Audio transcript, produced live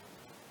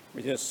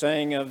We just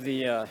sang of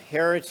the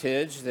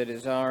heritage that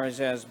is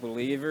ours as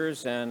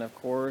believers, and of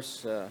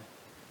course,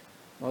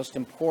 most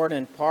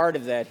important part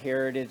of that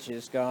heritage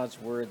is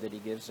God's Word that He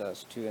gives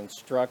us to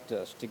instruct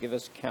us, to give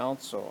us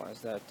counsel,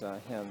 as that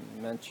hymn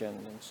mentioned.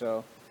 And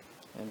so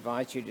I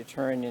invite you to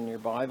turn in your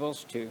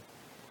Bibles to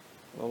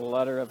the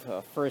letter of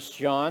 1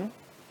 John.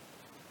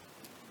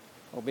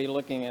 We'll be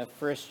looking at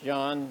 1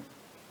 John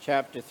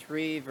chapter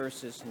 3,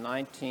 verses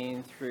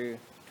 19 through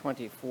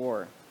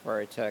 24 for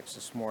our text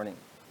this morning.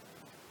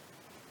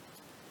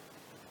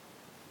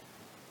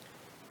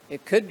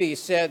 It could be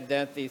said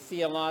that the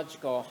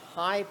theological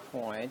high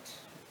point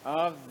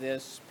of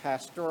this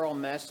pastoral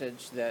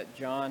message that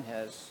John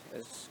has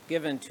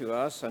given to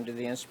us under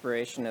the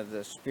inspiration of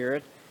the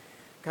Spirit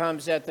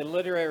comes at the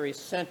literary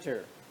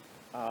center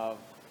of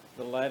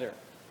the letter.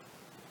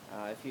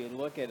 If you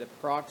look at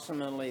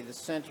approximately the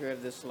center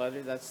of this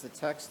letter, that's the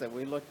text that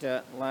we looked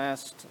at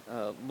last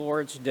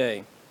Lord's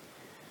Day,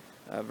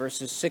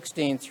 verses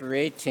 16 through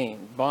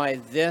 18. By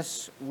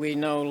this we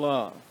know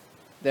love,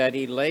 that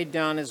He laid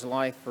down His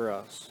life for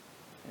us,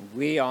 and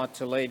we ought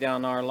to lay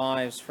down our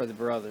lives for the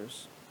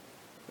brothers.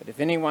 But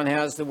if anyone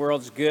has the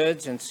world's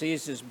goods and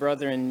sees his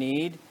brother in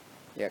need,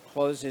 yet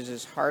closes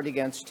his heart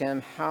against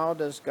him, how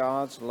does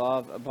God's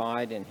love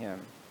abide in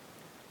him?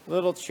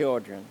 Little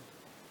children,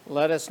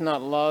 let us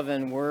not love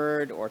in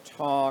word or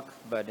talk,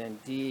 but in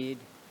deed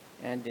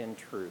and in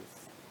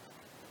truth.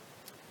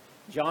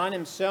 John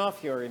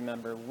himself, you'll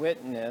remember,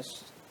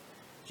 witnessed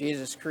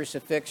Jesus'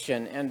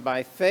 crucifixion, and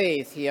by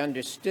faith he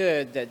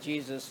understood that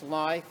Jesus'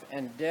 life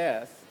and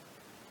death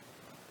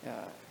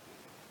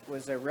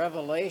was a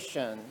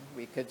revelation,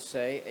 we could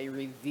say, a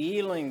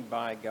revealing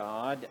by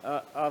God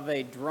of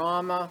a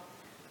drama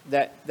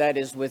that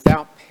is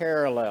without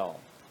parallel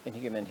in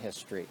human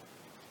history.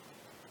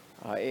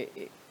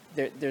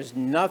 There's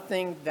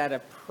nothing that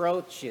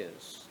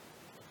approaches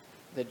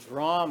the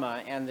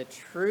drama and the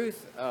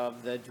truth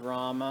of the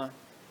drama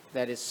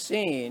that is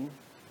seen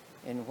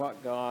in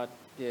what God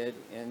did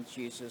in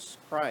Jesus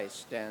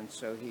Christ. And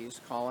so he's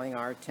calling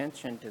our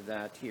attention to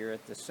that here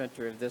at the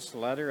center of this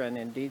letter, and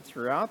indeed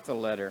throughout the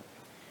letter,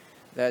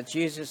 that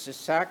Jesus has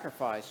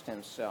sacrificed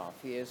himself.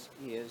 He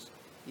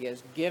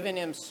has given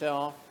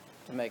himself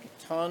to make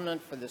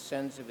atonement for the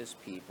sins of his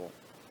people.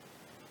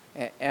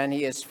 And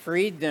he has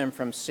freed them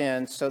from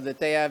sin so that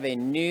they have a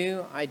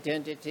new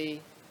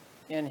identity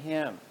in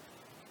him.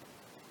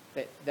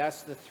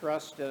 That's the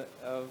thrust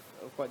of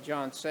what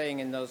John's saying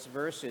in those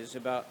verses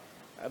about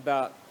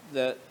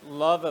the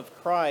love of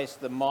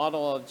Christ, the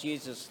model of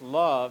Jesus'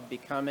 love,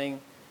 becoming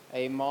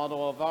a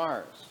model of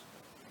ours.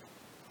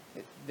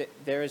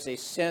 There is a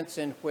sense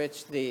in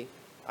which the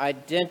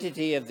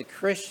identity of the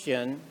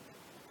Christian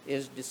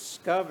is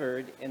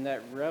discovered in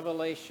that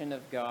revelation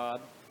of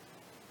God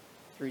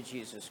through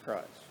Jesus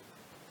Christ.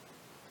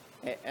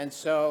 And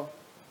so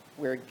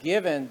we're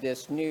given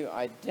this new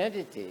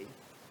identity,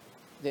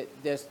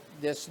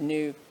 this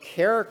new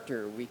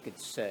character, we could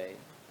say,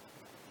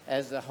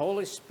 as the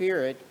Holy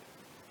Spirit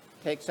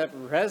takes up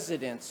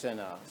residence in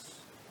us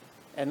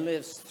and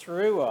lives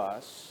through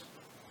us,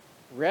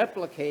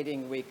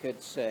 replicating, we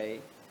could say,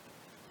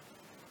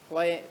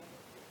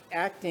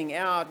 acting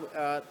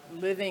out,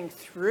 living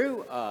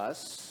through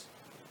us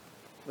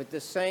with the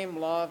same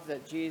love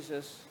that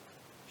Jesus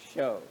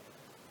showed.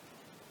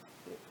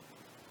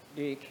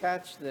 Do you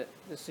catch the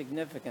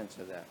significance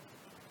of that?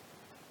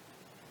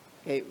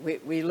 Okay,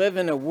 we live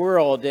in a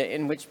world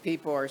in which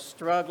people are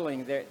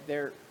struggling.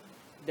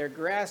 They're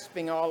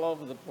grasping all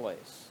over the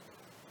place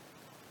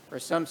for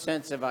some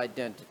sense of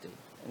identity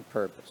and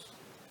purpose.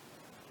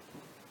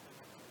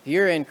 If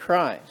you're in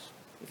Christ,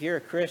 if you're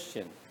a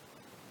Christian,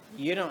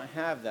 you don't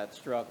have that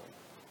struggle.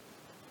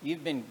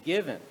 You've been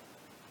given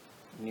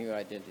a new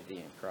identity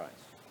in Christ.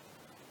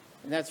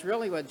 And that's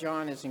really what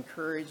John is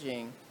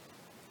encouraging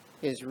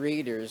his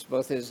readers,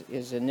 both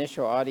his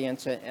initial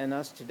audience and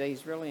us today.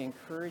 He's really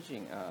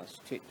encouraging us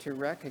to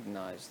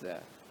recognize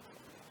that,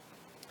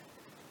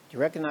 to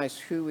recognize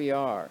who we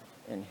are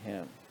in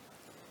him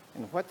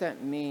and what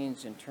that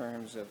means in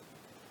terms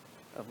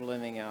of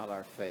living out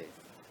our faith.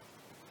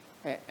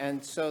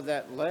 And so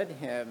that led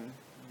him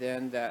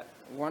then, that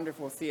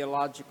wonderful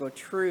theological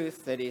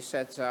truth that he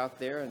sets out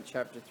there in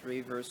chapter 3,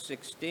 verse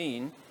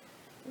 16,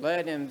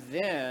 led him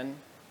then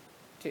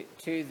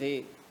to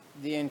the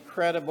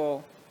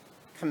incredible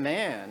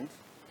command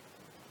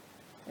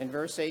in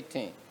verse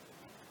 18,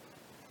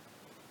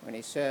 when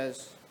he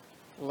says,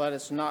 let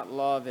us not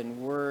love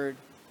in word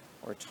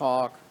or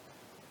talk,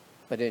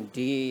 but in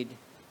deed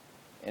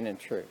and in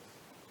truth.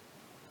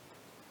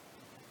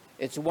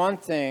 It's one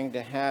thing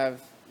to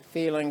have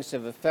feelings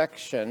of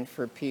affection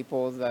for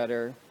people that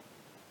are,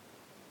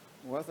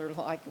 well, they're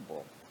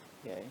likable,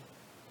 okay?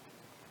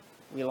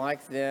 We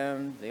like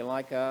them, they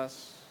like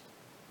us.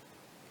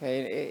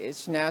 Okay,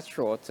 it's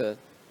natural to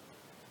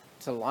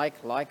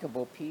like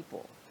likable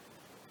people.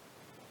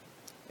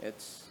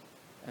 It's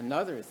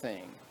another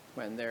thing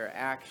when their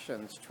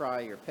actions try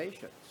your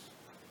patience,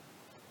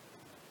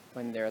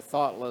 when their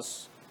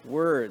thoughtless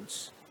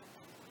words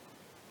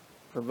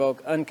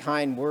provoke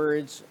unkind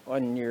words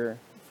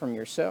from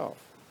yourself.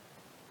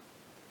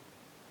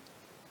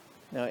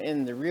 Now,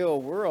 in the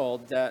real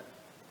world, that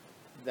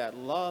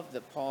love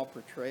that Paul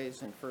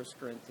portrays in 1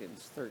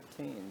 Corinthians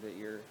 13 that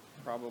you're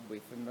probably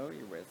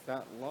familiar with,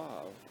 that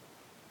love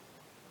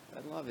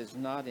is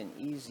not an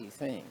easy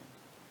thing.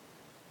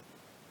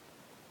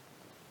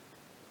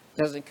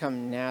 It doesn't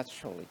come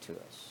naturally to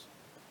us.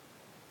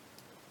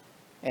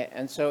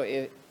 And so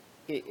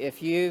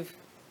if you've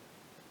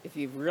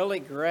really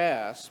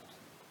grasped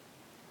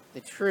the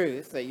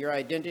truth that your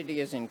identity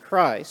is in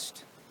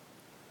Christ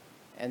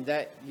and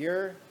that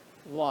your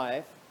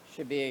life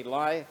should be a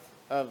life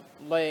of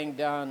laying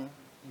down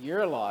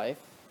your life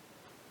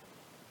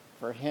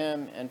for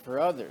Him and for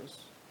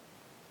others,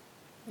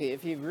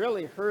 if you've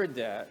really heard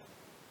that,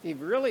 if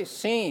you've really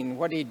seen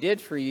what He did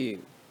for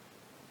you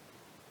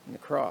on the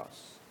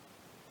cross,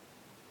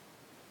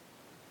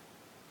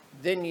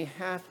 then you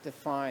have to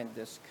find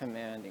this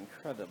command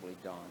incredibly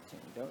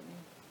daunting, don't you?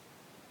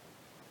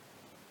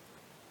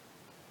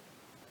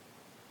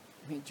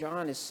 I mean,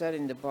 John is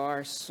setting the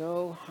bar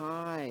so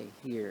high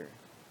here.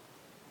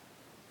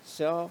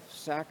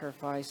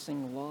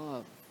 Self-sacrificing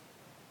love.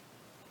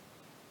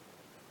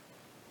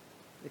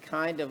 The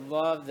kind of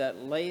love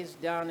that lays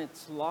down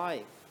its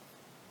life.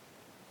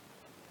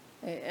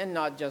 And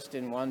not just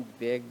in one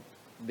big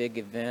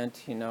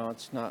event, you know,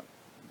 it's not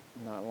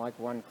like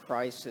one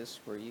crisis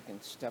where you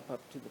can step up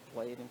to the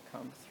plate and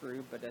come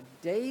through, but a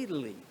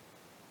daily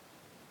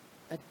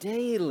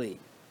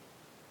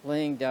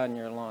laying down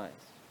your life.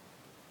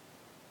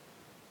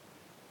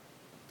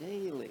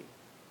 Daily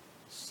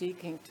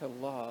seeking to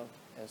love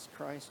as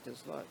Christ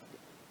has loved.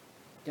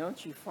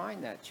 Don't you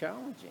find that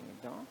challenging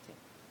and daunting?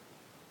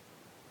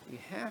 You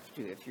have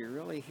to if you're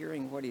really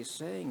hearing what he's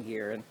saying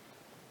here.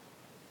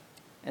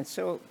 And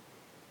so,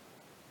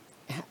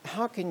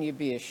 how can you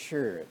be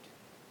assured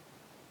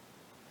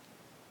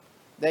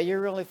that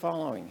you're really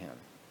following him?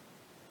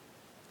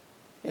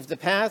 If the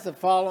path of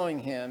following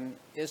him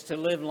is to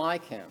live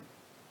like him,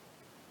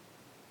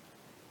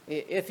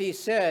 if he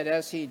said,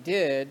 as he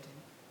did,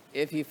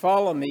 if you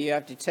follow me, you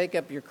have to take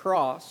up your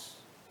cross,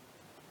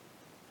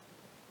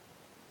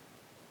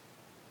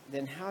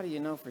 then how do you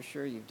know for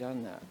sure you've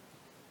done that?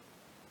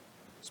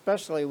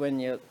 Especially when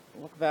you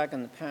look back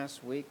in the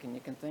past week and you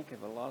can think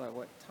of a lot of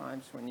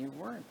times when you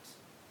weren't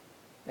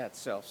that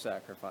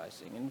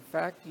self-sacrificing. In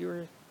fact, you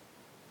were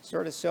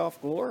sort of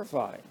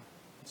self-glorifying,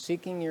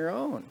 seeking your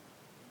own.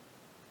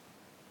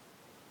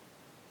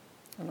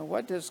 I know,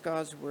 what does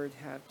God's Word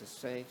have to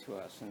say to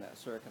us in that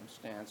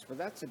circumstance? Well,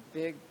 that's a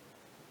big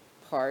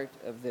part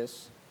of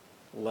this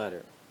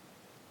letter.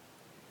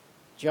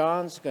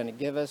 John's going to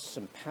give us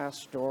some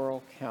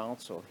pastoral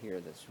counsel here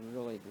that's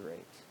really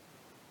great.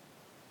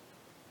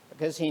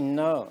 Because he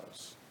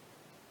knows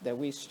that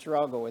we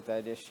struggle with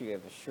that issue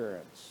of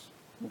assurance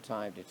from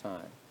time to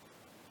time.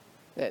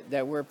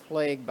 That we're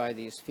plagued by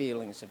these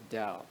feelings of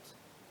doubt.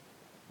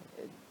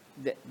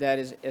 That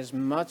is, as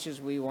much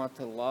as we want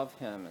to love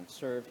him and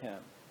serve him,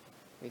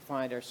 we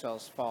find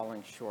ourselves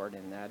falling short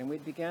in that. And we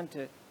begin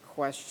to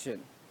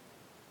question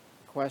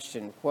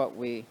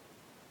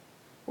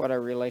what our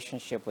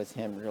relationship with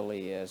him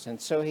really is. And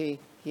so he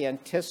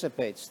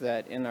anticipates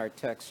that in our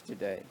text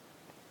today.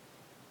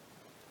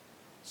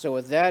 So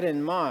with that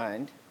in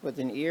mind, with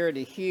an ear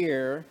to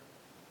hear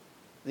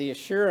the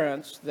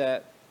assurance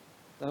that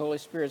the Holy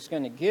Spirit's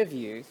going to give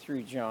you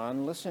through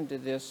John, listen to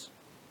this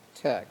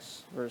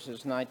text,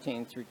 verses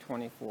 19 through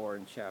 24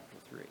 in chapter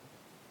 3.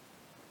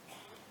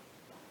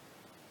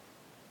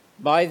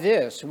 By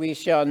this we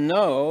shall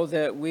know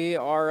that we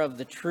are of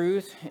the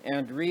truth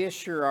and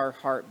reassure our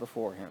heart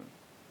before him.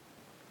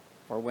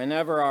 For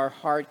whenever our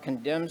heart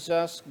condemns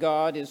us,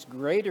 God is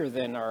greater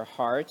than our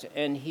heart,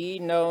 and he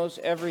knows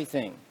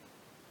everything.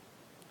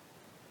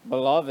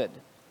 Beloved,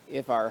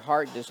 if our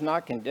heart does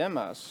not condemn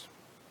us,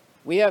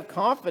 we have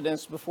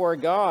confidence before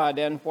God,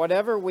 and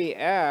whatever we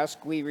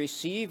ask, we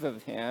receive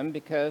of him,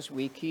 because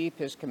we keep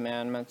his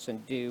commandments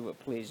and do what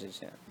pleases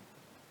him.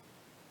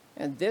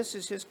 And this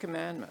is his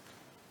commandment,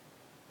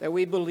 that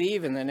we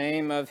believe in the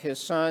name of his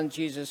Son,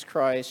 Jesus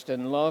Christ,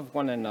 and love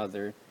one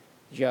another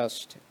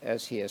just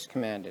as he has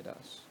commanded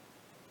us.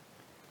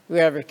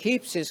 Whoever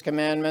keeps his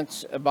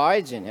commandments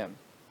abides in him,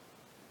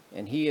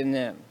 and he in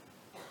them.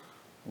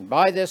 And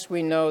by this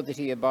we know that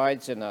he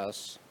abides in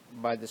us,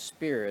 by the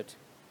Spirit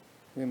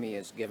whom he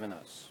has given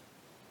us.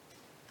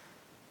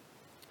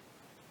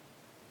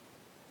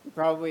 You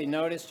probably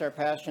noticed our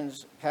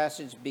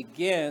passage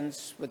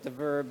begins with the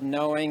verb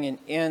knowing and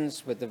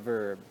ends with the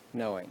verb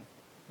knowing,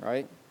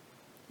 right?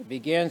 It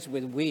begins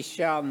with we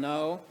shall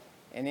know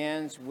and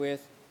ends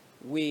with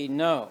we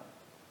know.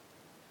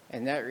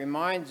 And that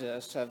reminds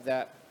us of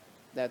that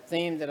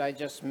theme that I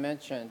just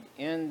mentioned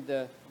in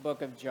the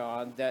book of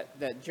John,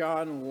 that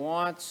John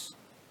wants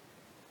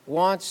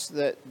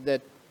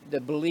the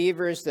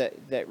believers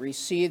that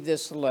receive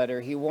this letter,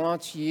 he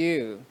wants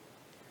you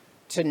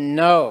to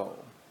know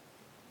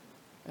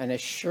an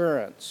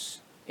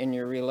assurance in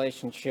your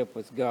relationship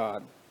with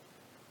God.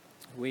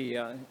 We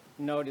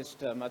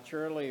noticed much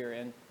earlier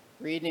in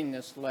reading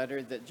this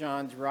letter that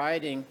John's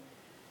writing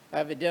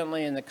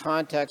evidently in the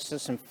context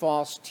of some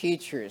false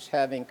teachers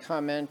having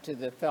come into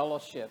the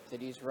fellowship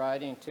that he's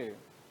writing to.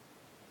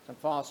 Some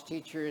false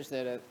teachers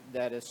that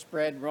have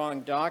spread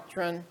wrong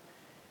doctrine.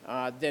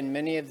 Then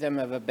many of them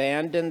have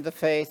abandoned the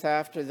faith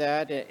after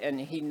that, and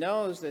he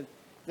knows that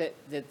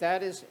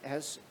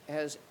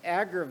has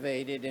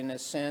aggravated, in a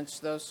sense,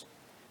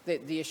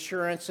 the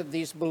assurance of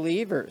these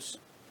believers.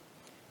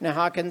 Now,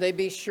 how can they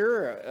be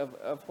sure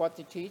of what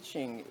the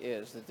teaching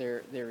is that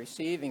they're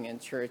receiving in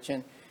church?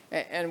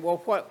 And well,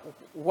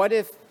 what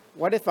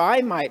if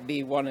I might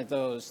be one of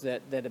those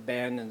that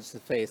abandons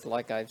the faith,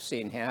 like I've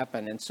seen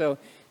happen? And so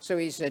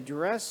he's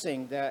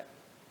addressing that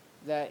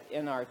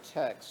in our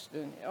text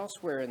and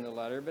elsewhere in the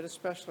letter, but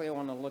especially I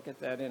want to look at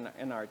that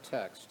in our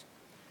text.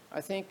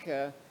 I think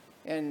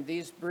in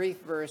these brief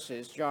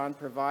verses, John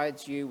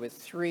provides you with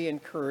 3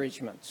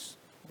 encouragements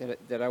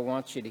that I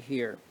want you to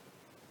hear.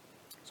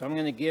 So I'm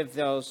going to give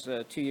those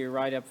to you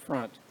right up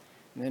front,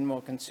 and then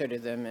we'll consider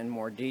them in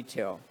more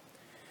detail.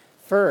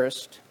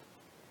 First,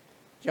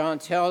 John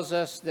tells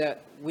us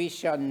that we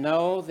shall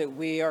know that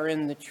we are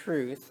in the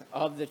truth,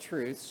 of the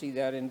truth. See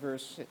that in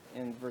verse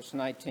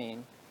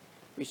 19.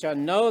 We shall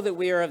know that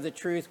we are of the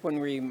truth when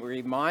we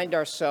remind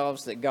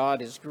ourselves that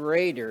God is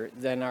greater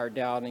than our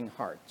doubting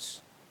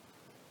hearts.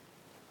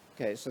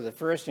 Okay, so the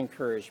first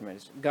encouragement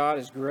is God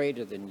is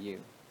greater than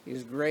you.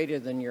 He's greater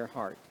than your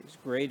heart. He's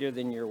greater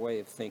than your way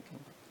of thinking.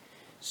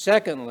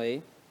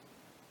 Secondly,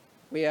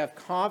 we have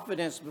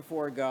confidence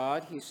before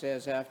God, he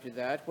says after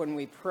that, when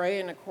we pray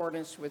in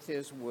accordance with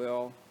his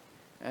will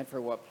and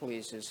for what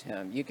pleases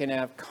him. You can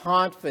have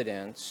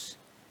confidence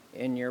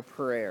in your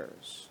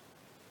prayers,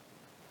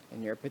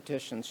 in your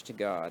petitions to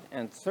God.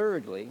 And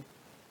thirdly,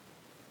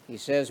 he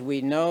says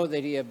we know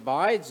that he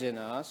abides in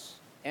us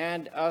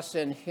and us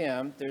in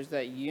him. There's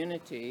that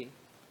unity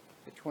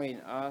between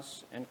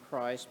us and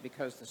Christ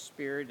because the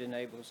Spirit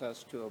enables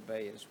us to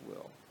obey his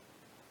will.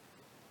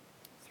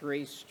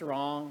 3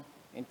 strong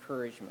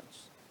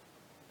encouragements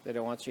that I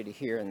want you to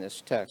hear in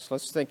this text.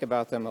 Let's think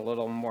about them a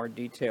little more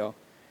detail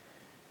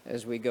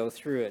as we go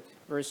through it.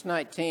 Verse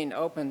 19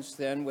 opens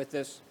then with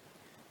this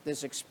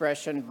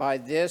expression, by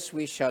this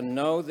we shall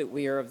know that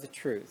we are of the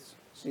truth.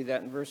 See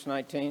that in verse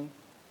 19?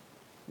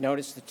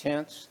 Notice the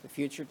tense, the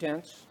future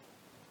tense.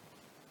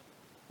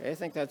 I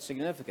think that's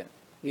significant.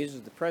 He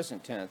uses the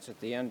present tense at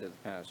the end of the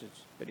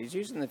passage, but he's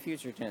using the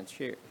future tense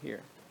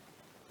here.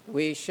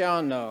 We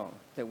shall know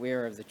that we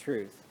are of the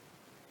truth.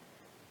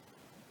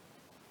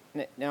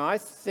 Now, I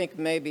think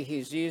maybe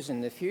he's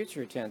using the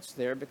future tense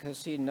there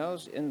because he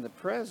knows in the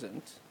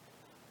present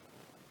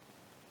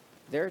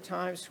there are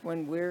times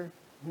when we're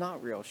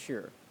not real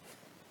sure.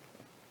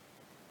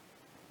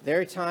 There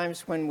are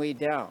times when we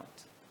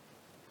doubt.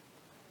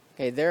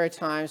 Okay, there are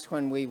times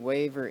when we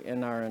waver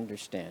in our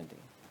understanding.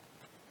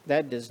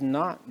 That does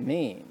not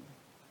mean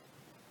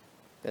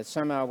that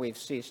somehow we've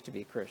ceased to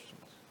be Christians.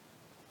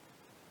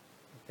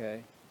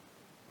 Okay?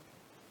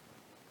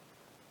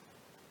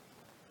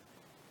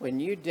 When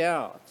you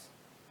doubt,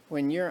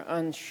 when you're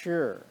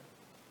unsure,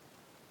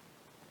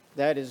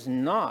 that is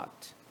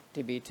not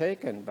to be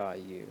taken by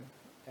you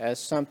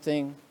as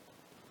something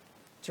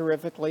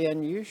terrifically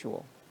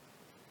unusual.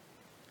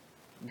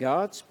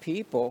 God's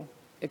people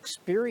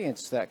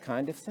experience that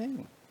kind of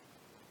thing.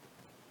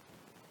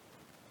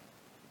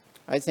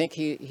 I think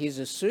he's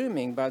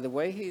assuming, by the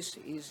way he's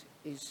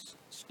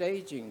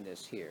staging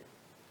this here,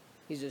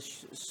 he's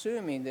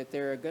assuming that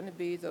there are going to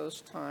be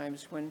those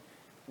times when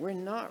we're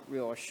not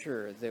real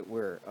sure that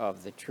we're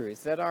of the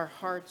truth, that our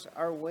hearts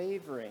are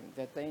wavering,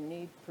 that they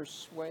need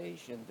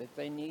persuasion, that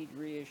they need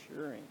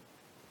reassuring.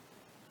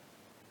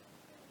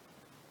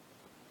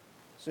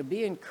 So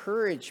be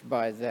encouraged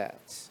by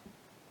that,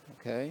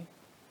 okay?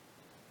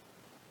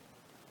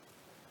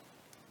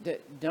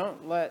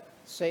 Don't let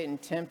Satan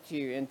tempt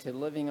you into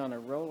living on a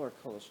roller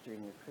coaster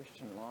in your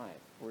Christian life,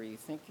 where you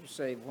think you're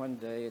saved one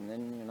day and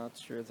then you're not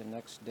sure the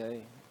next day.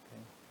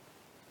 Okay?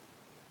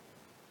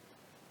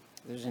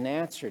 There's an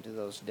answer to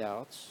those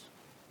doubts.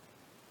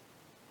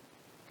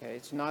 Okay,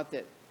 it's not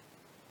that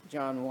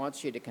John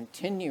wants you to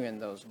continue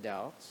in those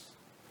doubts.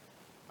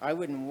 I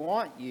wouldn't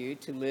want you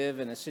to live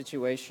in a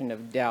situation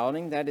of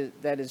doubting. That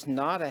is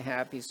not a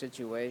happy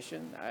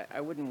situation.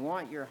 I wouldn't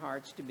want your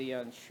hearts to be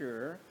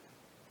unsure.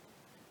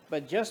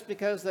 But just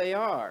because they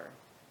are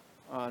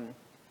on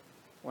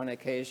one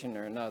occasion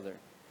or another,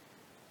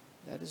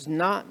 that does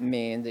not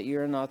mean that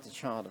you're not the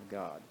child of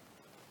God.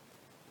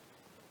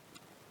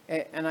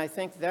 And I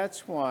think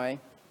that's why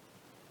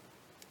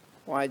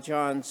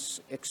John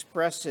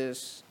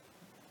expresses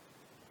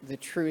the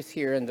truth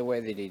here in the way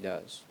that he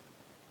does.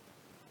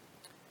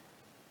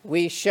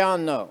 We shall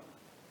know.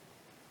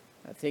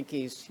 I think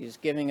he's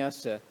giving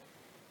us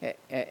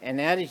an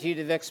attitude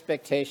of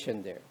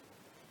expectation there.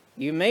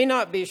 You may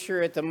not be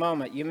sure at the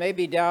moment. You may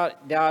be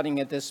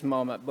doubting at this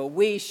moment, but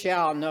we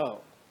shall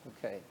know.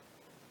 Okay.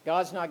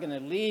 God's not going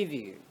to leave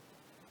you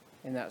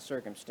in that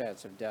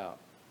circumstance of doubt,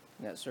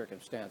 in that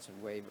circumstance of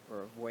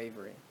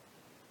wavering.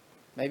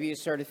 Maybe you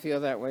start to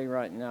feel that way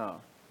right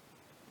now.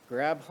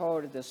 grab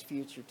hold of this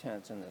future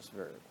tense in this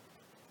verb.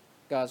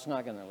 God's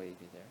not going to leave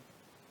you there.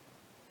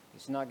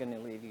 He's not going to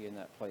leave you in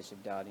that place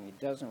of doubting. He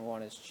doesn't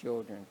want his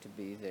children to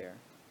be there.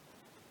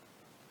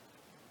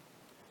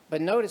 But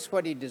notice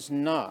what he does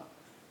not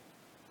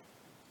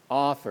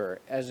offer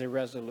as a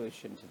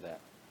resolution to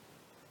that.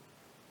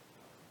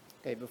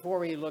 Okay, before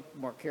we look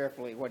more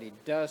carefully at what he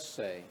does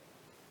say,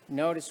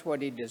 notice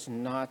what he does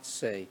not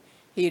say.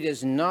 He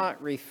does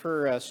not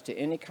refer us to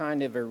any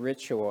kind of a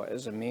ritual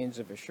as a means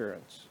of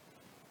assurance.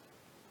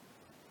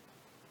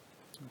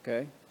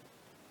 Okay?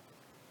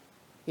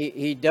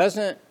 He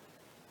doesn't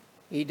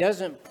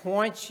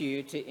point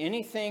you to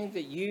anything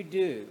that you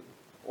do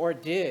or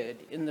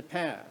did in the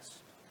past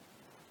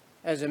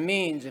as a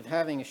means of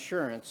having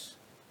assurance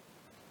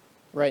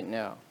right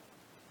now.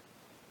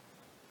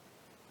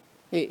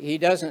 He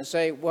doesn't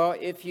say, well,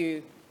 if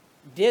you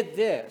did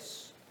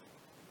this,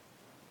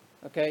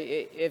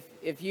 okay,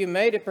 if you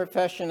made a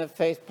profession of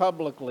faith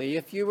publicly,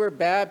 if you were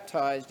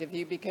baptized, if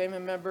you became a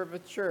member of a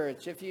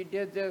church, if you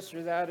did this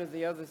or that or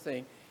the other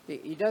thing,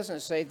 he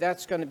doesn't say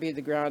that's going to be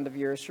the ground of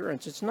your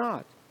assurance. It's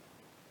not.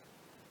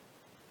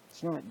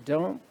 It's not.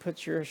 Don't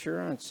put your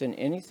assurance in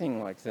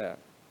anything like that.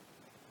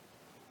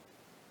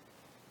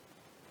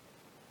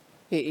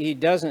 He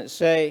doesn't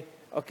say,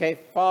 okay,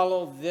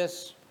 follow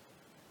this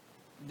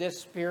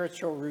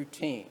spiritual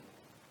routine,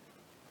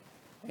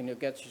 and you'll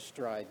get your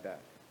stride back.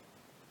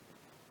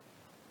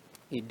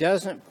 He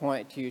doesn't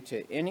point you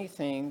to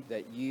anything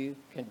that you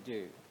can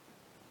do.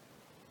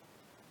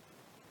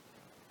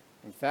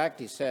 In fact,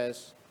 he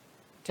says,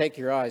 take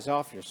your eyes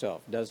off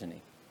yourself, doesn't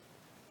he?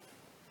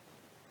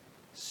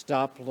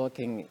 Stop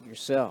looking at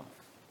yourself.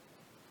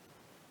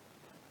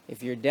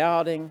 If you're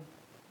doubting,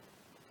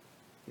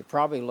 you're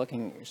probably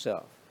looking at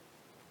yourself.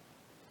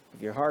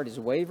 If your heart is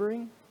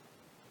wavering,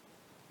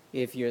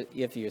 if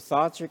your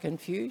thoughts are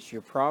confused,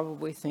 you're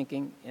probably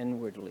thinking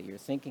inwardly. You're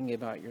thinking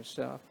about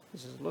yourself. He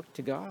says, look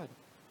to God.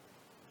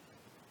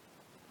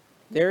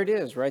 There it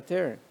is, right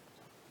there.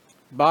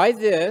 By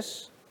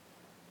this,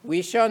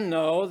 we shall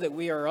know that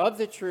we are of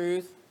the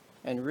truth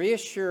and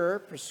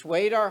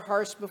persuade our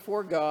hearts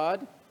before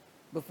God.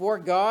 Before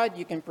God,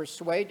 you can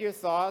persuade your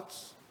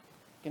thoughts,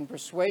 you can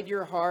persuade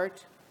your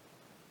heart,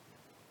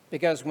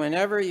 because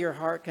whenever your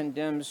heart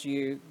condemns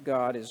you,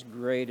 God is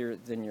greater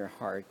than your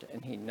heart,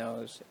 and he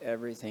knows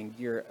everything.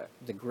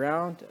 The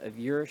ground of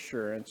your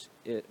assurance,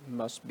 it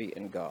must be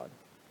in God.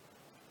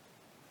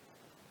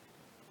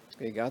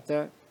 Okay, you got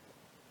that?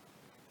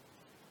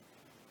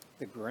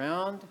 The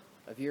ground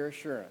of your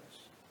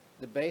assurance,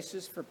 the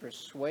basis for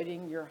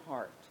persuading your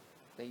heart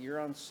that you're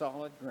on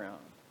solid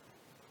ground,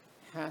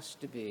 has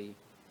to be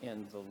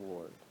in the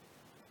Lord.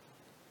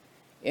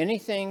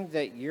 Anything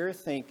that you're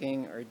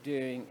thinking or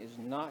doing is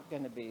not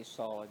going to be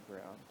solid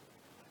ground.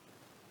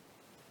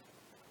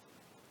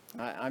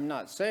 I'm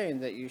not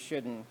saying that you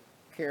shouldn't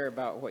care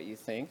about what you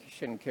think, you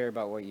shouldn't care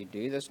about what you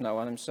do. That's not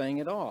what I'm saying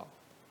at all.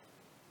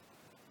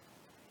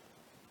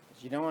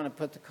 You don't want to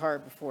put the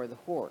cart before the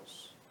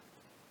horse.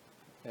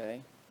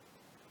 Okay?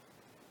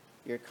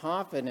 Your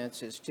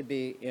confidence is to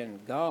be in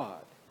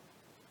God,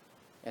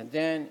 and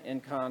then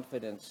in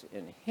confidence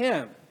in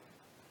him,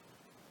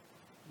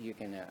 you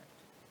can act.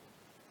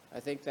 I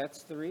think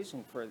that's the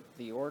reason for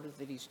the order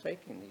that he's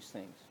taking these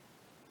things.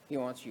 He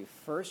wants you,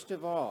 first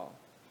of all,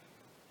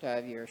 to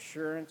have your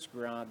assurance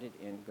grounded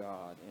in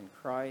God, in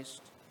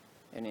Christ,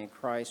 and in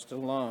Christ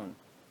alone.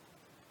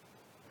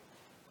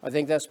 I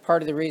think that's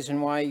part of the reason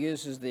why he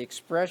uses the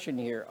expression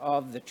here,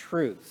 of the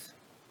truth.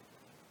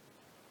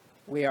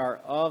 We are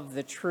of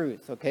the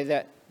truth. Okay,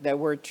 that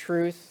word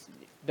truth,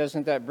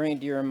 doesn't that bring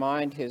to your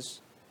mind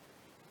his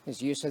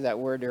use of that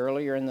word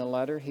earlier in the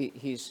letter?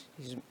 He's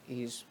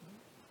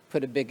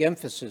put a big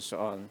emphasis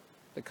on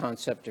the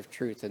concept of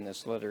truth in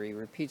this letter. He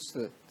repeats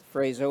the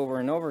phrase over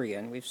and over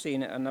again. We've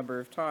seen it a number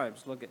of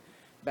times. Look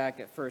back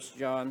at 1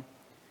 John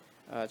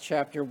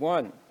chapter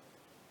 1.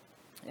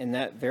 In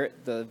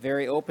the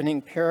very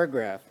opening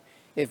paragraph,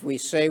 if we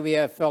say we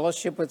have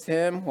fellowship with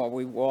him while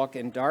we walk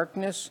in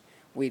darkness,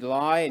 we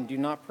lie and do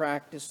not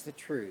practice the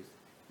truth.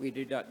 We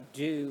do not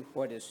do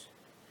what is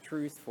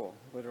truthful,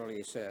 literally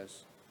he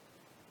says.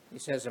 He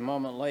says a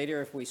moment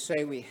later, if we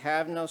say we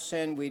have no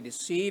sin, we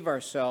deceive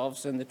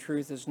ourselves and the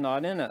truth is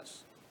not in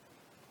us.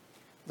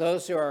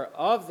 Those who are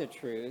of the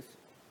truth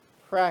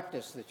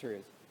practice the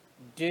truth,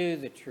 do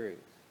the truth.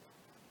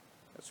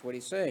 That's what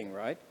he's saying,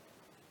 right?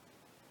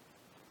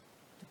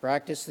 To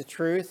practice the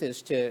truth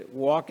is to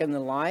walk in the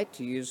light,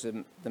 to use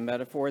the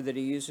metaphor that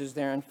he uses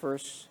there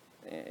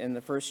in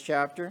the first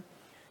chapter.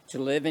 To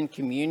live in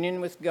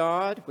communion with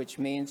God, which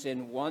means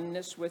in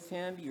oneness with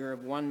him. You're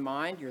of one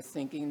mind. You're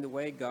thinking the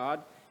way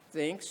God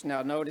thinks.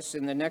 Now notice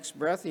in the next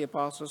breath, the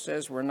apostle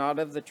says, we're not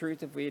of the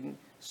truth if we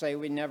say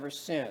we never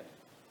sinned.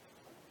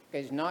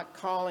 Okay, he's not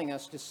calling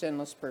us to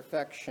sinless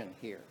perfection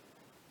here.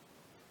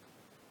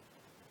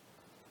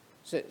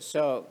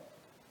 So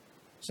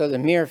the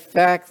mere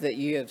fact that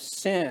you have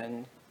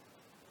sinned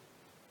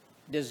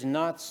does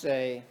not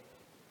say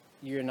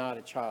you're not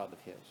a child of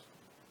his.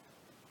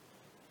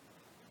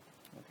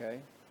 Okay?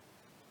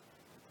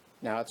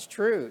 Now, it's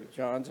true,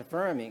 John's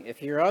affirming,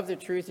 if you're of the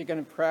truth, you're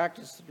going to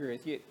practice the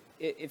truth.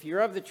 If you're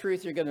of the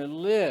truth, you're going to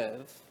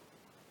live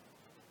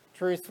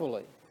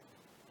truthfully.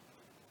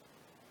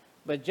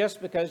 But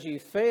just because you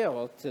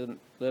fail to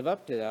live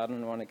up to that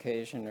on one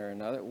occasion or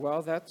another,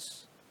 well,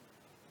 that's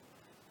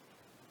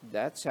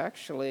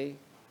actually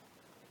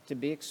to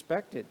be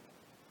expected.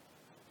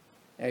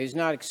 Now, he's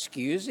not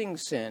excusing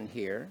sin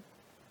here.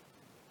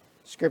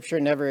 Scripture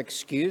never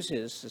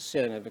excuses the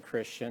sin of a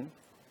Christian.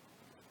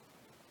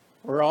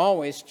 We're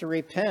always to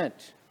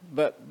repent.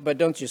 But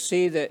don't you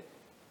see that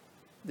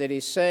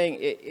he's saying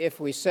if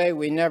we say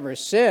we never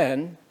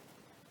sin,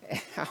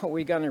 how are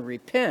we going to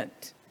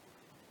repent?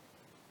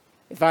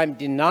 If I'm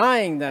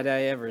denying that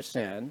I ever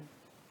sin,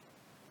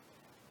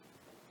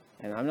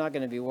 and I'm not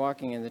going to be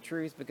walking in the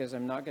truth because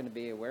I'm not going to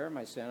be aware of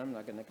my sin, I'm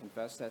not going to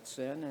confess that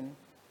sin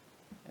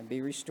and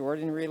be restored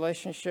in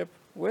relationship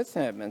with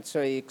him. And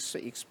so he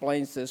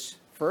explains this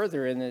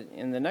further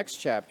in the next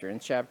chapter, in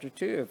chapter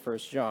 2 of 1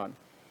 John.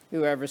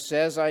 Whoever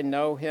says, I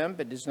know him,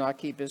 but does not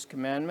keep his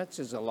commandments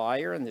is a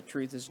liar, and the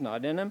truth is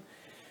not in him.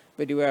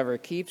 But whoever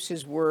keeps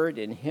his word,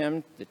 in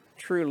him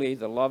truly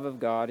the love of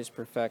God is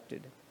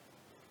perfected.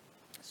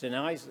 So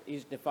now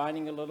he's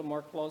defining a little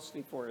more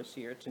closely for us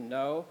here. To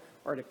know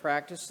or to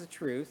practice the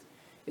truth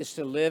is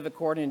to live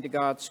according to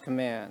God's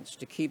commands,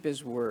 to keep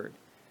his word.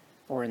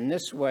 For in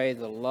this way,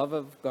 the love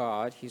of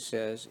God, he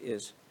says,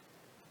 is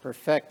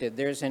perfected.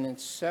 There's an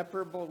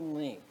inseparable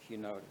link, you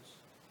notice,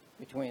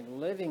 between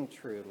living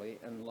truly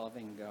and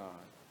loving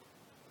God.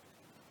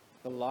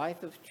 The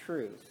life of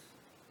truth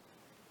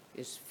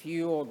is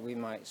fueled, we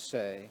might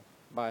say,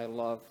 by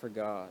love for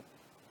God.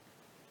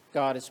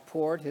 God has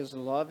poured his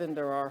love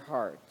into our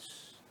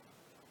hearts.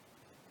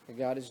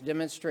 God has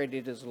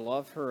demonstrated his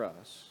love for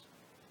us.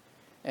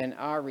 And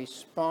our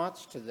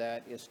response to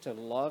that is to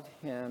love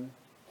him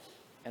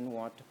and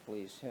want to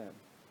please him.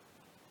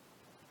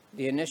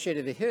 The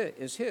initiative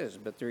is his,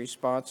 but the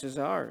response is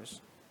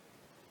ours.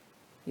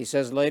 He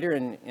says later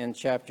in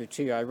chapter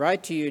 2, I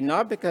write to you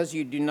not because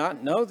you do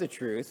not know the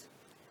truth,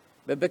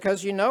 but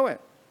because you know it,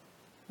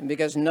 and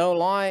because no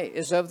lie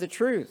is of the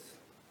truth.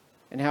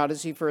 And how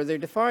does he further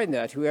define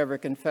that? Whoever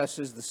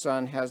confesses the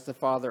Son has the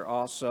Father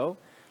also.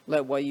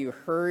 Let what you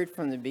heard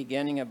from the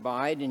beginning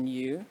abide in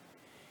you.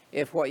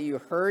 If what you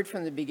heard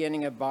from the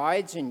beginning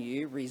abides in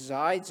you,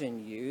 resides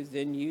in you,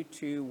 then you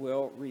too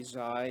will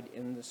reside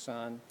in the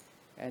Son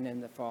and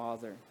in the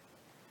Father.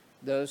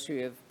 Those who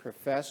have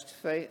confessed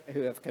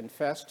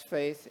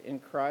faith in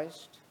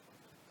Christ,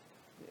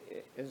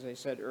 as I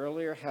said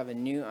earlier, have a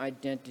new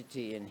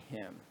identity in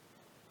him.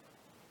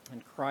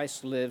 And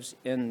Christ lives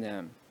in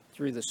them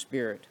through the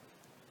Spirit.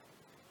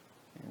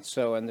 And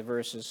so in the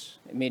verses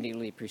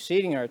immediately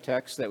preceding our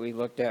text that we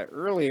looked at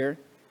earlier,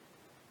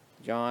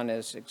 John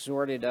has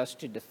exhorted us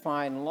to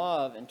define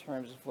love in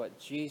terms of what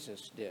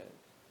Jesus did,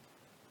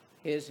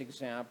 his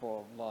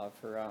example of love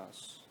for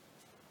us,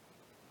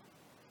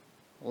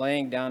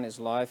 laying down his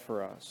life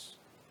for us.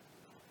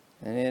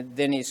 And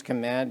then he's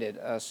commanded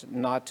us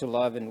not to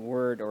love in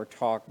word or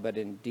talk, but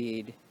in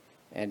deed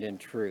and in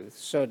truth.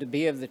 So to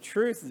be of the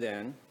truth,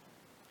 then,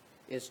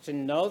 is to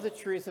know the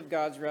truth of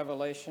God's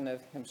revelation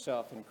of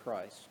himself in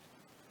Christ,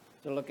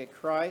 to look at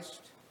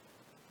Christ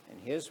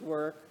and his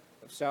work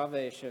of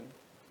salvation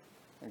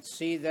and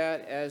see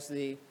that as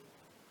the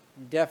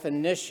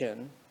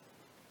definition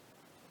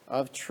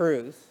of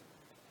truth,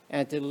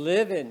 and to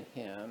live in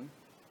him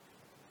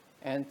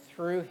and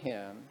through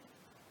him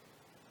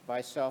by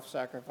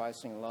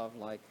self-sacrificing love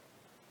like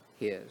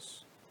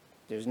his.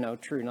 There's no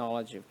true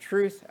knowledge of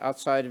truth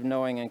outside of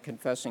knowing and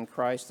confessing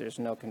Christ. There's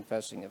no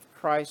confessing of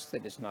Christ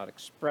that is not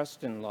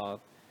expressed in love,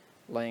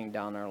 laying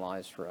down our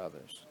lives for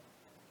others.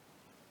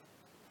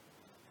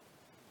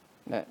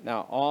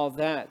 Now all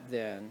that,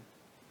 then,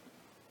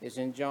 is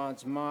in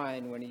John's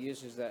mind when he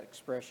uses that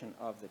expression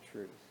of the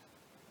truth.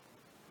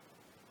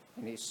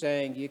 And he's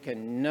saying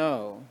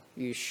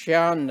you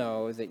shall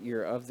know that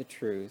you're of the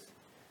truth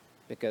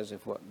because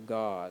of what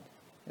God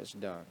has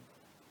done.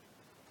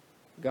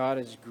 God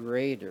is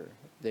greater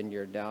than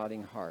your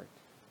doubting heart.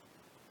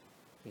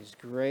 He's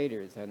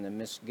greater than the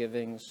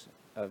misgivings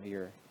of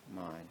your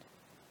mind.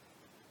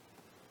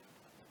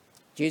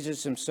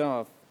 Jesus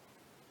himself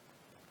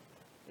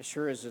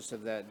assures us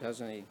of that,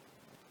 doesn't he?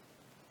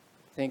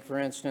 Think, for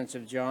instance,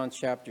 of John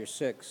chapter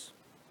 6.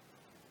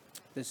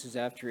 This is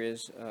after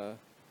his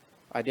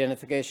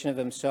identification of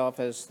himself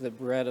as the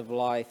bread of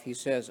life. He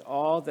says,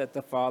 all that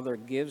the Father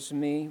gives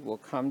me will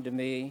come to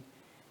me,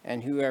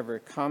 and whoever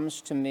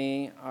comes to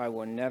me I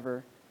will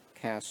never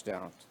cast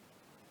out.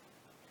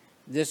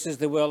 This is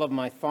the will of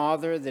my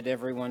Father, that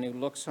everyone who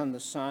looks on the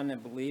Son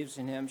and believes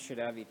in him should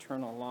have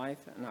eternal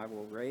life, and I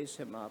will raise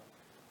him up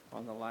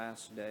on the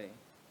last day.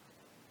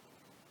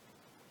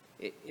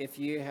 If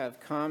you have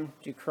come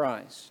to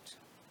Christ,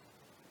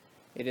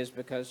 it is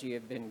because you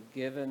have been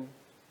given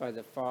by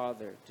the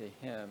Father to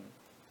him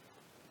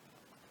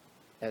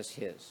as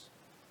his.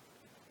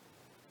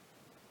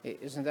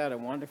 Isn't that a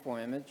wonderful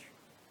image?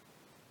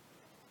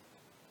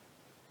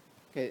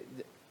 Okay,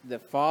 the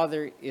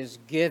Father is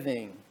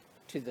giving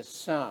to the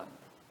Son,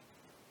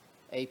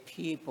 a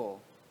people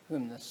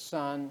whom the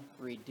Son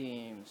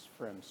redeems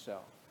for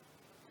himself.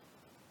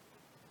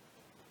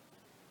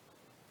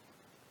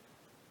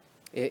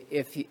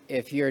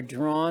 If you're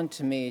drawn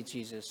to me,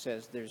 Jesus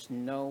says, there's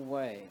no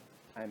way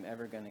I'm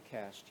ever going to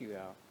cast you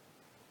out,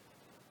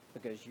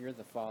 because you're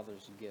the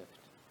Father's gift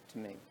to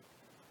me.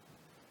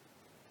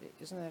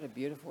 Isn't that a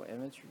beautiful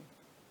imagery?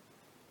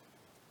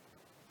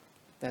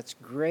 That's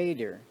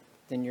greater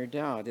than your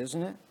doubt,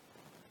 isn't it?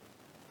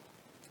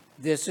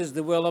 This is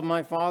the will of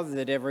my Father,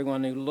 that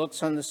everyone who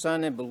looks on the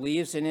Son and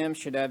believes in him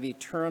should have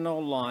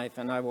eternal life,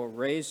 and I will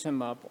raise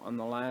him up on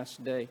the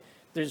last day.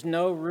 There's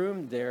no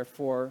room there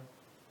for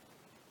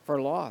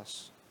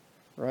loss,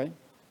 right?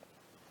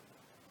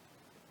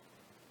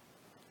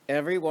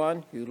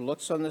 Everyone who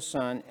looks on the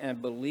Son and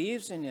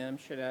believes in him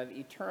should have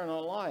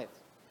eternal life.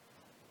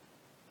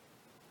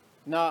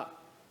 Now,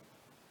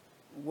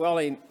 well,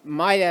 he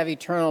might have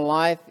eternal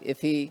life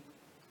if he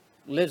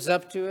lives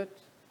up to it.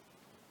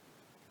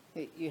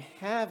 You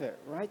have it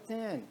right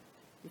then.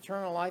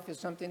 Eternal life is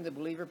something the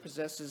believer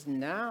possesses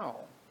now.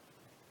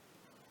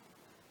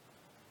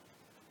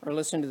 Or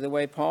listen to the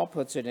way Paul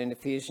puts it in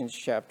Ephesians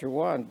chapter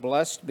 1.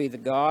 Blessed be the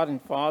God and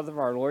Father of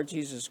our Lord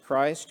Jesus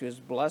Christ, who has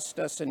blessed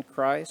us in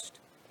Christ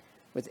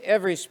with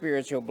every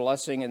spiritual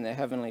blessing in the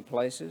heavenly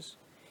places,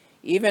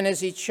 even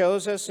as he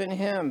chose us in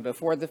him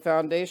before the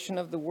foundation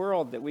of the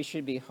world, that we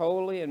should be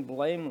holy and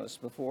blameless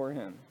before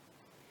him.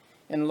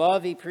 In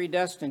love he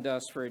predestined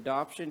us for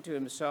adoption to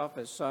himself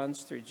as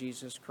sons through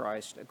Jesus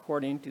Christ,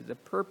 according to the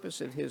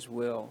purpose of his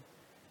will,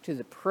 to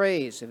the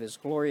praise of his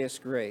glorious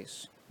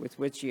grace, with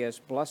which he has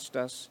blessed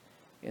us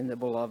in the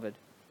Beloved.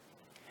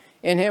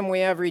 In him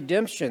we have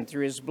redemption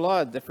through his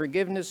blood, the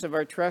forgiveness of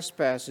our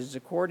trespasses,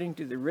 according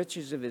to the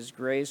riches of his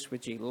grace,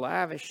 which he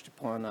lavished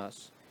upon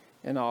us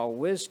in all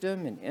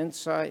wisdom and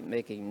insight,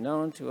 making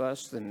known to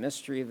us the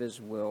mystery of his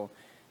will,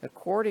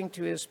 according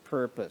to his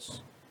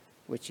purpose,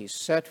 which he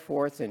set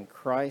forth in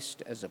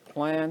Christ as a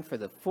plan for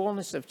the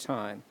fullness of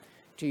time,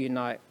 to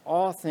unite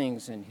all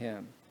things in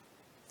him,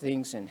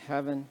 things in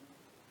heaven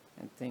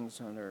and things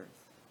on earth.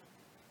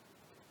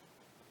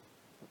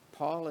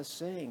 Paul is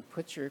saying,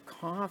 put your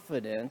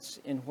confidence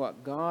in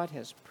what God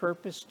has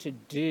purposed to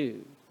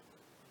do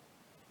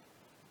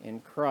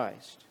in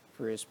Christ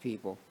for his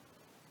people.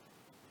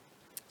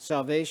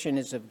 Salvation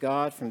is of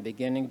God from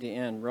beginning to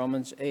end.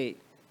 Romans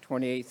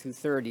 8:28 through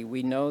 30.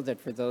 We know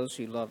that for those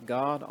who love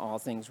God, all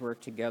things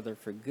work together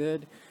for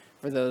good,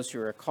 for those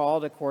who are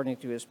called according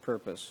to his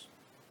purpose.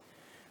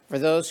 For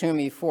those whom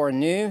he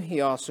foreknew,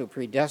 he also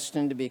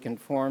predestined to be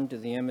conformed to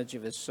the image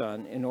of his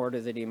Son, in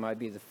order that he might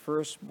be the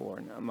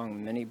firstborn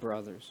among many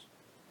brothers.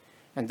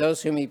 And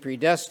those whom he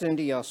predestined,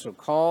 he also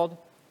called.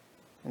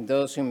 And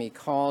those whom he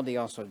called, he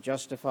also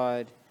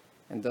justified.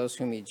 And those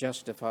whom he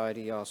justified,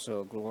 he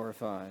also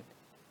glorified.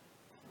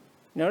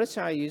 Notice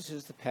how he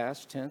uses the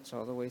past tense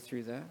all the way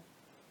through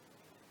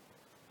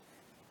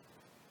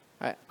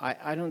that.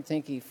 I don't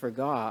think he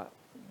forgot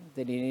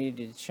that he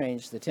needed to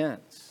change the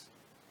tense.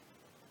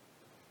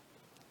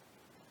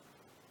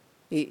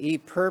 He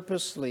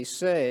purposely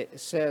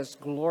says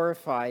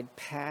glorified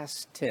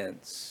past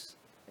tense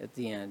at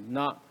the end,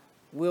 not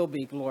will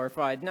be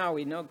glorified. Now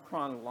we know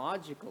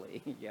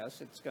chronologically,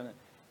 yes, it's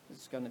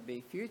going to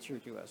be future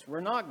to us.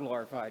 We're not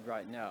glorified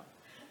right now.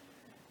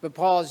 But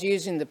Paul is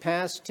using the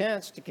past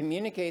tense to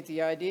communicate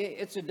the idea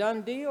it's a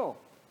done deal.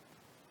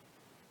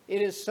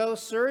 It is so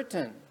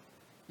certain.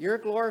 Your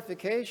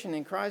glorification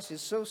in Christ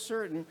is so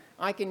certain,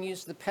 I can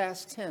use the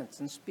past tense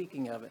in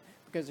speaking of it,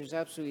 because there's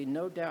absolutely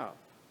no doubt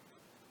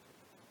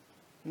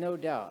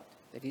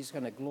that he's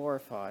going to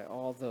glorify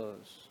all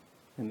those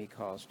whom he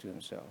calls to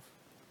himself.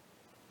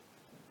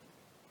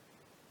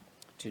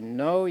 To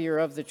know you're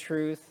of the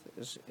truth,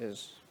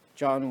 as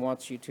John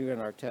wants you to in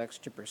our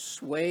text, to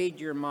persuade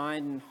your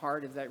mind and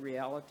heart of that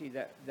reality.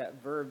 That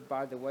verb,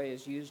 by the way,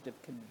 is used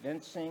of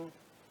convincing,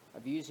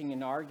 of using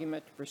an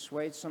argument to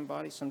persuade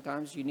somebody.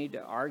 Sometimes you need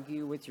to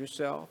argue with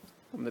yourself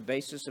on the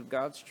basis of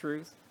God's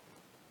truth.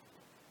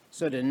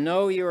 So to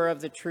know you are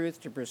of the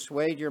truth, to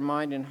persuade your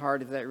mind and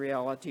heart of that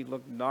reality,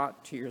 look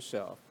not to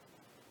yourself.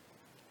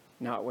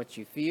 Not what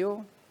you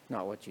feel,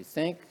 not what you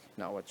think,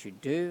 not what you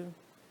do,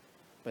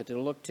 but to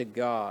look to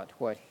God,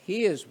 what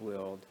he has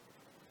willed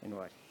and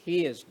what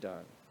he has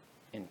done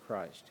in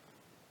Christ.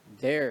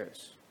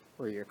 There's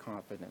where your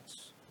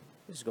confidence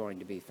is going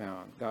to be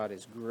found. God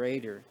is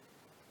greater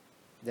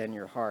than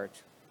your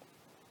heart.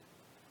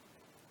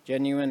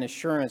 Genuine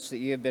assurance that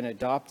you have been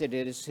adopted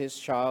as his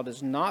child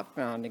is not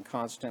found in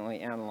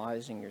constantly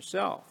analyzing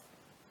yourself,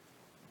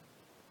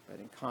 but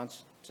in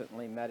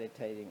constantly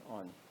meditating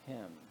on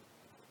him.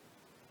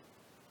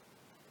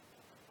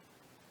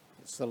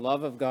 It's the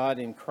love of God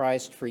in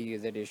Christ for you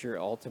that is your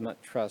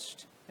ultimate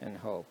trust and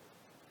hope,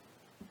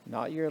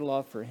 not your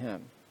love for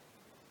him.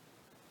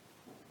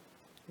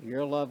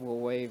 Your love will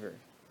waver,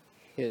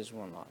 his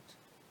will not.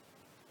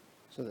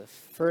 So the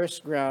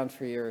first ground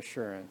for your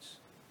assurance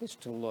is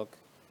to look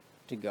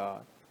to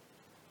God,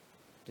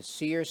 to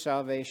see your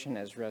salvation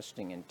as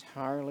resting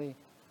entirely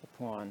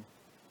upon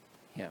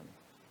him.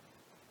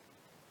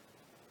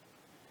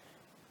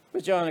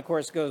 But John, of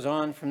course, goes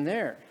on from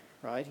there,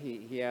 right?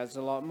 He adds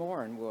a lot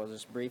more, and we'll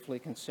just briefly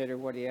consider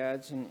what he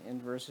adds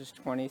in verses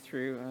 20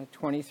 through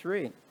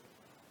 23.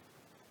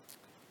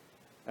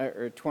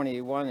 Or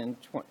 21 and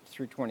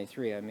through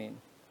 23, I mean.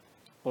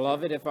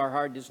 Beloved, if our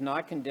heart does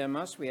not condemn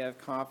us, we have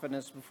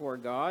confidence before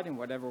God, and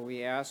whatever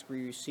we ask,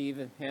 we receive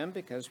of him,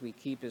 because we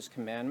keep his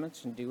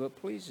commandments and do what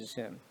pleases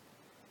him.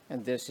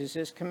 And this is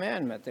his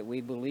commandment, that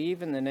we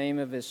believe in the name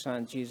of his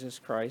Son, Jesus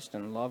Christ,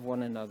 and love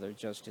one another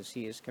just as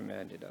he has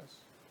commanded us.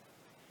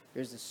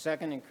 Here's the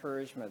second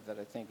encouragement that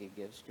I think he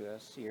gives to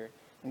us here,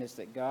 and it's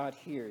that God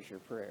hears your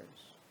prayers.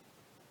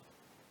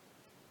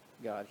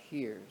 God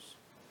hears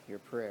your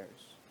prayers.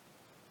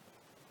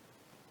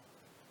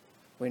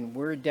 When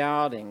we're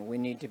doubting, we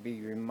need to be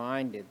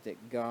reminded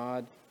that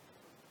God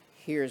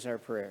hears our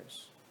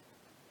prayers.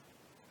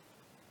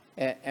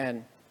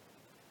 And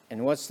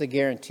what's the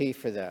guarantee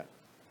for that?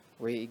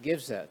 Well, he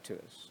gives that to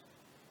us.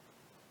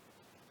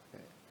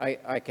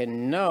 I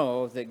can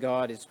know that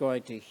God is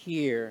going to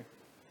hear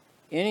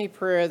any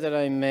prayer that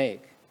I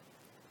make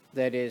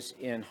that is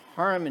in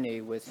harmony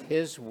with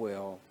his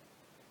will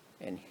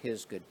and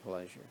his good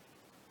pleasure.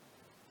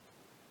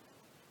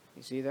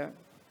 You see that?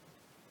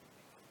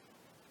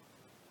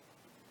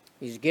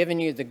 He's given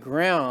you the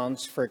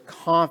grounds for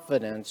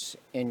confidence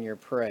in your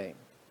praying.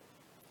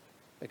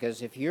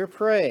 Because if you're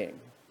praying,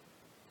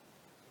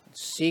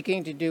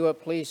 seeking to do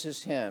what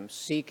pleases him,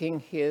 seeking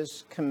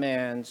his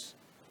commands,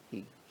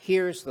 he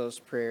hears those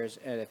prayers,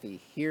 and if he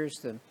hears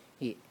them,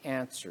 he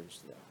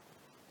answers them.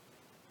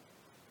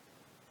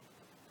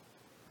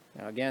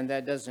 Now, again,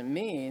 that doesn't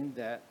mean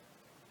that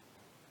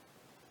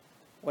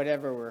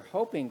whatever we're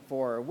hoping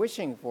for or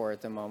wishing for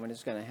at the moment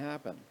is going to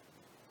happen.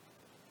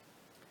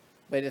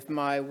 But if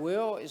my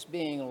will is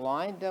being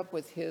lined up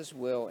with his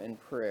will in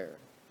prayer,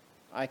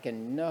 I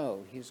can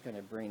know he's going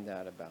to bring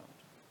that about.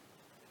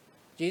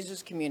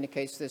 Jesus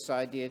communicates this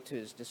idea to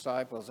his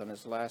disciples on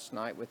his last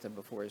night with them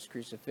before his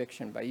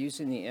crucifixion by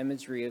using the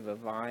imagery of a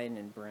vine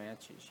and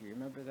branches. You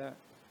remember that?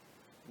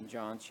 In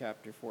John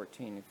chapter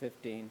 14 and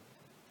 15.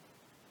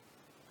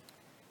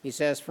 He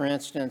says, for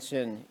instance,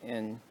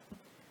 in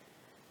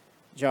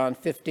John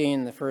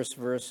 15, the first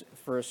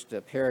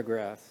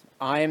paragraph,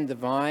 I am the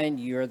vine,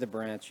 you are the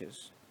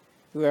branches.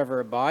 Whoever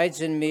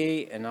abides in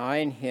me and I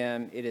in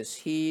him, it is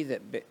he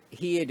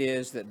it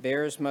is that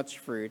bears much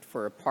fruit,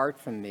 for apart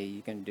from me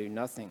you can do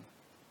nothing.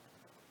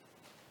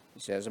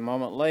 He says a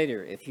moment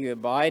later, if you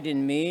abide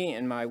in me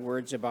and my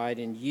words abide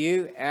in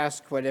you,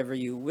 ask whatever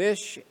you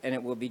wish and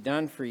it will be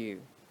done for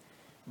you.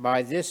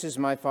 By this is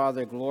my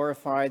Father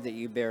glorified, that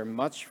you bear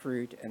much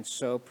fruit and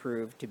so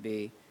prove to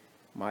be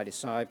my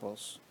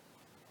disciples.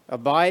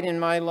 Abide in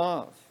my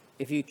love.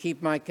 If you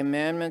keep my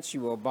commandments,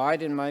 you will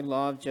abide in my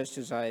love, just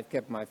as I have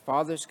kept my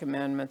Father's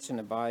commandments and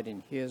abide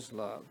in his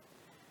love.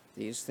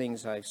 These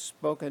things I've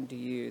spoken to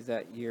you,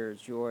 that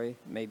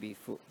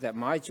that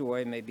my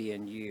joy may be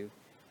in you,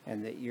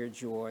 and that your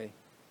joy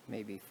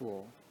may be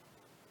full.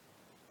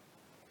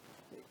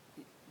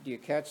 Do you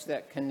catch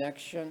that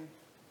connection?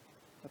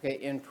 Okay,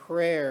 in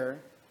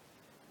prayer,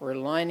 we're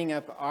lining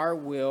up our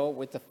will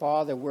with the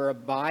Father. We're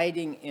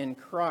abiding in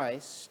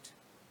Christ.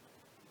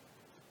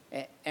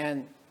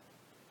 And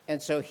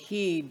so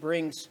he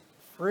brings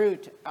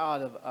fruit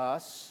out of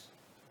us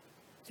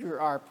through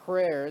our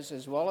prayers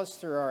as well as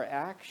through our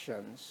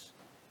actions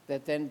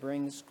that then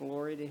brings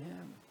glory to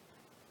him.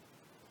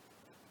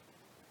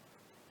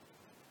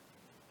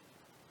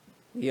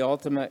 The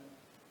ultimate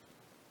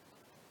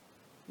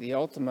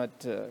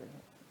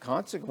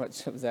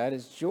consequence of that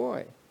is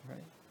joy,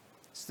 right?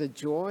 It's the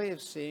joy of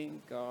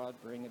seeing God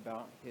bring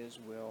about his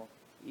will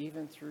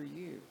even through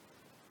you,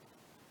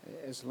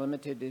 as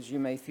limited as you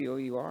may feel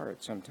you are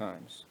at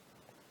sometimes.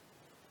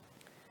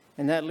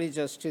 And that leads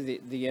us to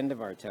the end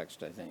of our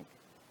text, I think.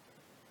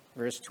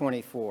 Verse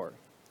 24.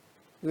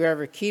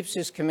 Whoever keeps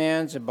his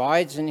commands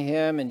abides in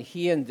him, and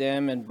he in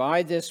them, and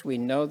by this we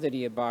know that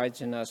he abides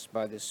in us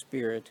by the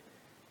Spirit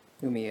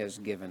whom he has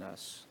given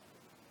us.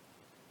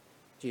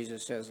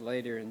 Jesus says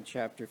later in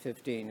chapter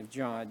 15 of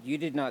John, you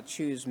did not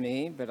choose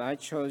me, but I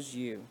chose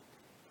you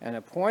and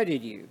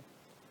appointed you,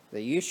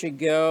 that you should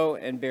go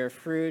and bear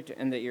fruit,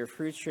 and that your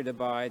fruit should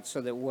abide,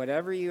 so that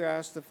whatever you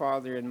ask the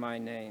Father in my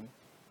name,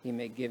 he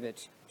may give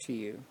it to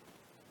you.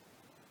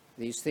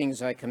 These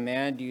things I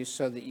command you,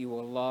 so that you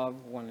will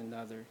love one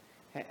another.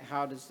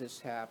 How does this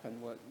happen?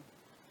 What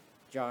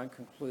John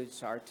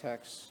concludes our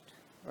text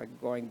by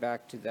going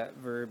back to that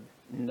verb,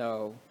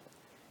 know.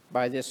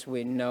 By this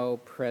we know,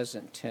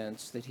 present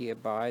tense, that he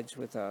abides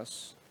with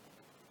us.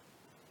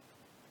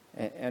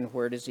 And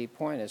where does he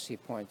point us? He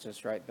points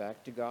us right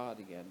back to God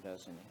again,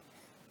 doesn't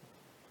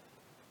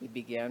he? He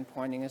began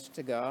pointing us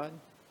to God.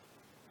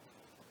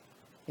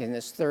 In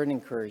this third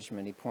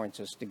encouragement, he points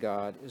us to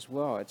God as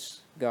well.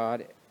 It's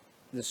God,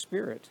 the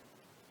Spirit.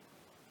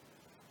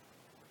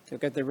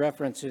 Look at the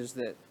references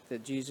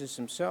that Jesus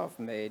himself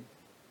made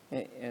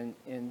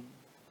in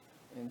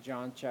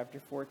John chapter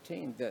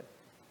 14.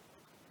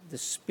 the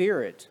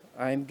Spirit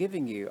I am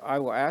giving you. I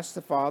will ask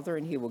the Father,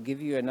 and he will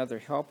give you another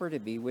helper to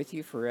be with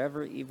you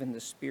forever, even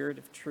the Spirit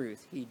of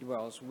truth. He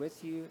dwells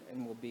with you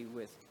and will be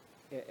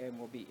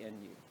in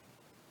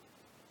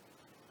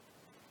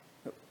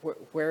you.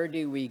 Where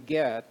do we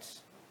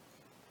get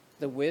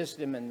the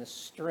wisdom and the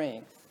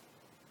strength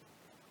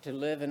to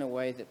live in a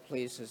way that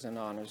pleases and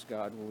honors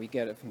God? Well, we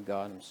get it from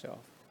God himself.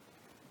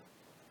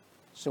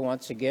 So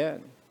once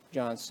again,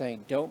 John's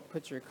saying, don't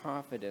put your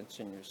confidence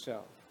in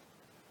yourself.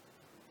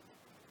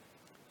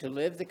 To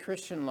live the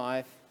Christian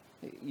life,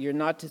 you're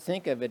not to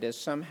think of it as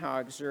somehow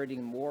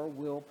exerting more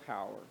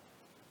willpower,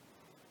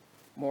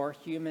 more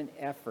human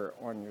effort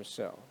on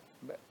yourself,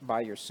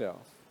 by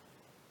yourself.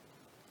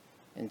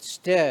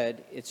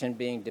 Instead, it's in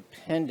being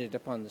dependent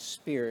upon the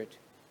Spirit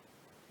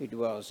who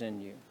dwells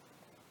in you.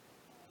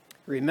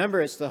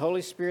 Remember, it's the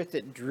Holy Spirit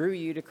that drew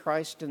you to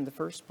Christ in the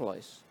first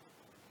place.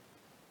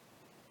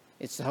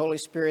 It's the Holy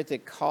Spirit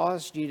that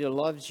caused you to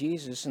love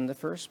Jesus in the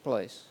first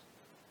place.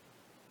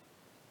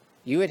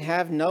 You would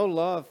have no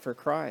love for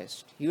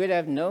Christ. You would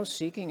have no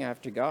seeking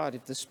after God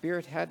if the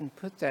Spirit hadn't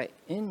put that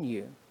in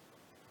you.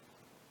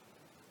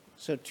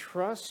 So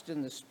trust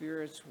in the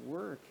Spirit's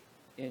work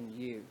in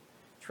you.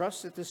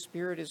 Trust that the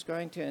Spirit is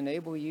going to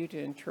enable you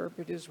to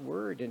interpret his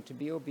word and to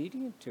be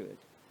obedient to it.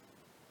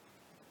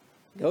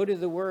 Go to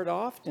the word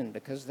often,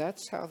 because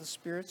that's how the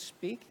Spirit's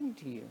speaking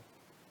to you.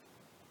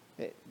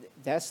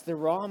 That's the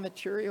raw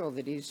material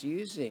that he's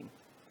using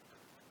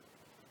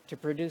to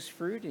produce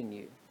fruit in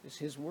you, is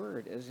his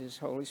word, as his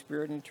Holy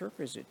Spirit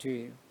interprets it to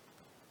you.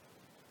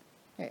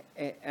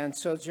 And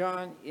so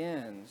John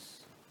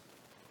ends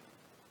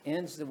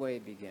the way he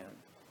began.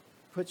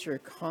 Put your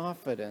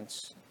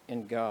confidence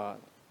in God.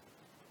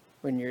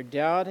 When you're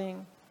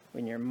doubting,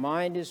 when your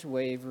mind is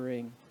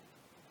wavering,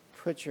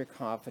 put your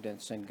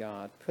confidence in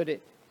God. Put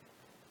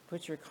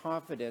your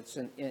confidence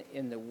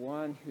in the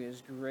one who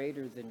is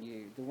greater than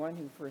you, the one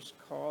who first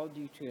called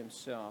you to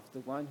himself,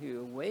 the one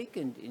who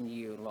awakened in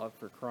you love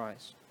for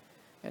Christ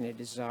and a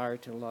desire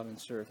to love and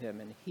serve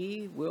him. And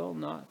he will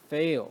not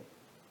fail.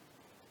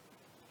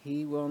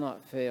 He will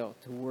not fail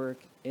to work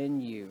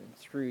in you and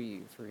through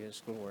you for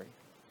his glory.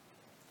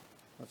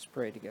 Let's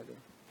pray together.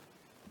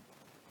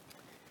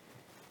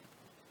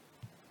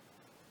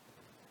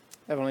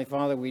 Heavenly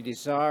Father, we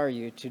desire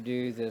you to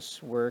do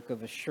this work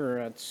of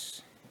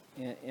assurance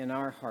in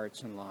our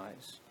hearts and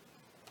lives,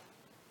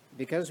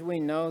 because we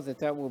know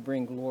that will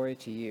bring glory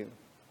to you.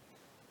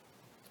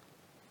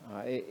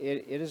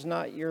 It is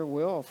not your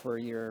will for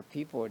your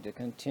people to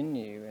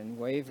continue in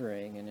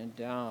wavering and in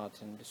doubt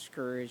and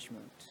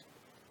discouragement.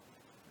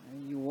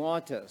 You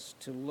want us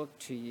to look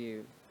to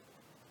you,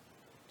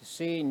 to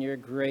see in your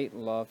great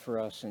love for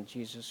us in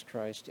Jesus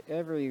Christ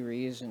every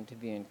reason to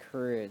be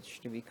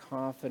encouraged, to be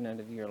confident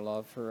of your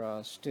love for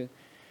us,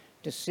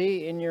 to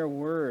see in your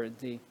word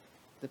the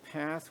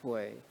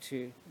pathway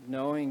to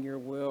knowing your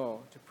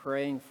will, to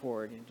praying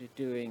for it and to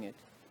doing it,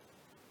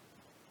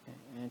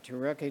 and to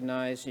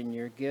recognize in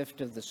your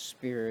gift of the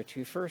Spirit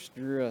who first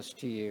drew us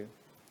to you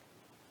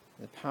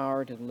the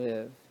power to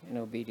live in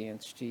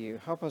obedience to you.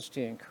 Help us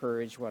to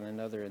encourage one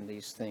another in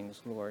these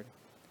things, Lord,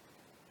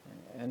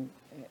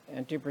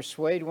 and to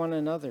persuade one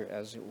another,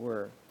 as it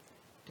were,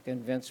 to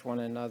convince one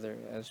another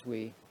as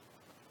we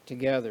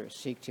together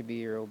seek to be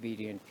your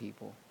obedient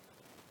people.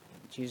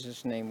 In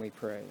Jesus' name we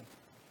pray.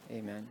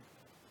 Amen.